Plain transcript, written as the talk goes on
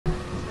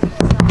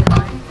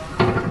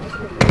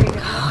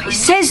It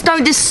says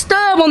don't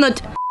disturb on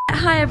the...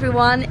 Hi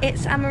everyone,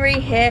 it's Anne-Marie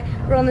here.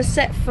 We're on the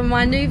set for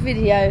my new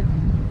video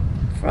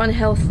for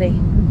Unhealthy.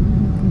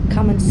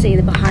 Come and see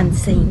the behind the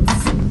scenes.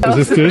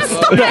 Is this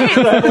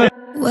good?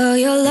 Well,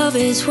 your love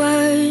is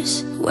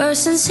worse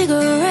than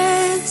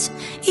cigarettes.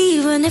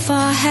 Even if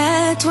I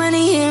had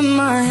 20 in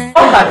my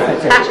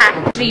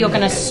hand. You're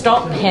going to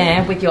stop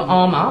here with your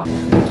arm up.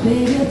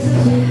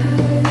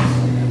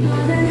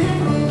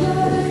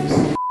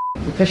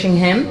 You're pushing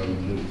him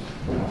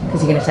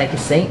because you're going to take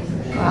his seat.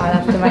 I'll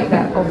have to make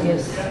that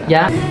obvious.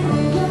 Yeah.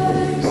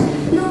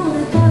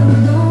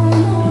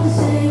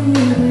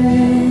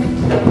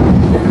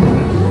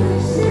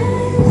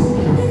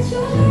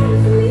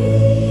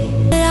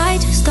 I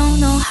just don't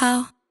know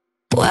how.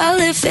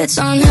 Well, if it's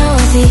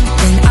unhealthy,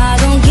 then I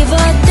don't give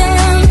a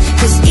damn.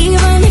 Cause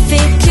even if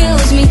it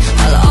kills me,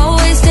 I'll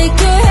always take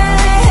your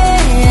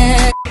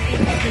hand.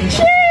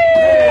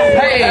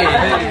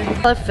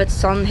 Hey! If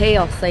it's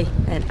unhealthy,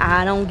 and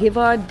I don't give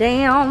a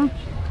damn.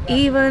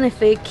 Even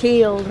if it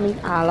kills me,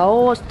 I'll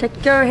always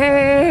take your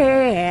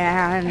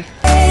hand.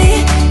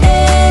 Hey,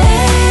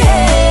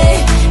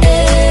 hey,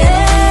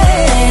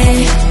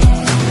 hey,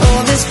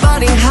 oh, this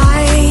body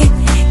high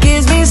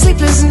gives me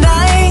sleepless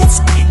nights.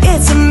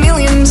 It's a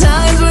million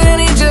times what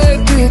any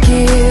jerk could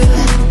give.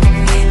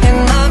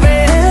 And my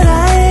red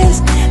eyes,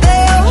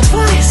 they are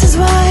twice as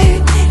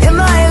wide. In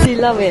my I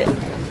love it.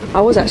 I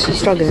was actually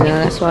struggling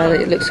there, that's why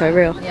it looks so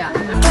real.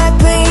 black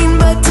pain,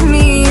 but to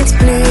me it's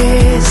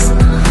bliss.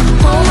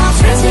 All my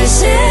friends, they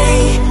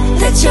say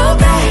that you're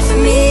bad for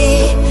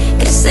me.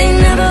 Guess they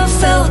never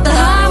felt the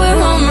high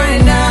we're on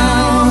right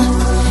now.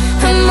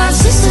 And my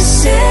sister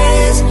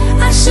says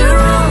I should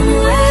run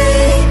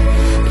away,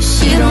 but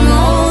she don't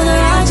know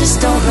that I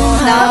just don't know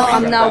how.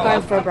 I'm now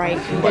going for a break.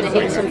 I'm going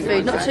to eat some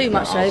food. Not too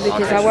much though,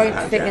 because I won't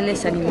fit in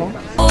this anymore.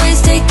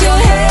 Always take your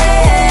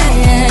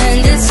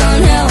hand, it's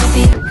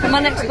unhealthy. For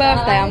my next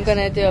birthday, I'm going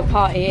to do a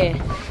party here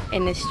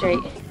in this street.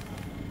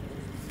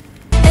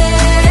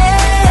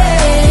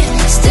 Hey,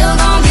 still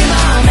gonna be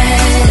my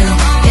man.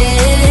 Hey,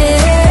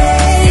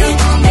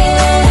 hey,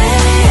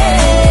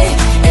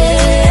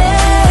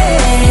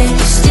 hey,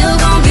 still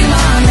gonna be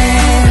my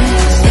man.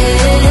 Hey,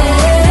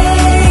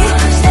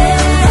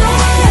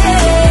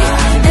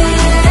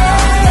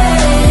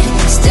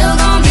 still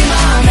gonna be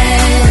my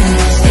man.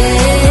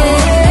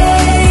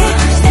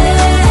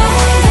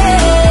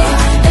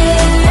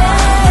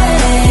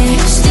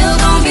 Still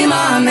gonna be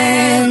my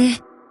man.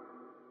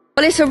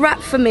 Well, it's a wrap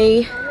for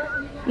me.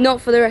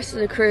 Not for the rest of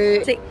the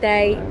crew. Sick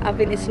day. I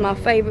think this is my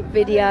favourite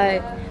video.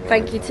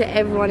 Thank you to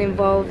everyone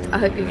involved. I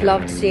hope you've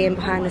loved seeing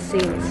behind the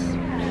scenes.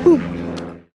 Boom.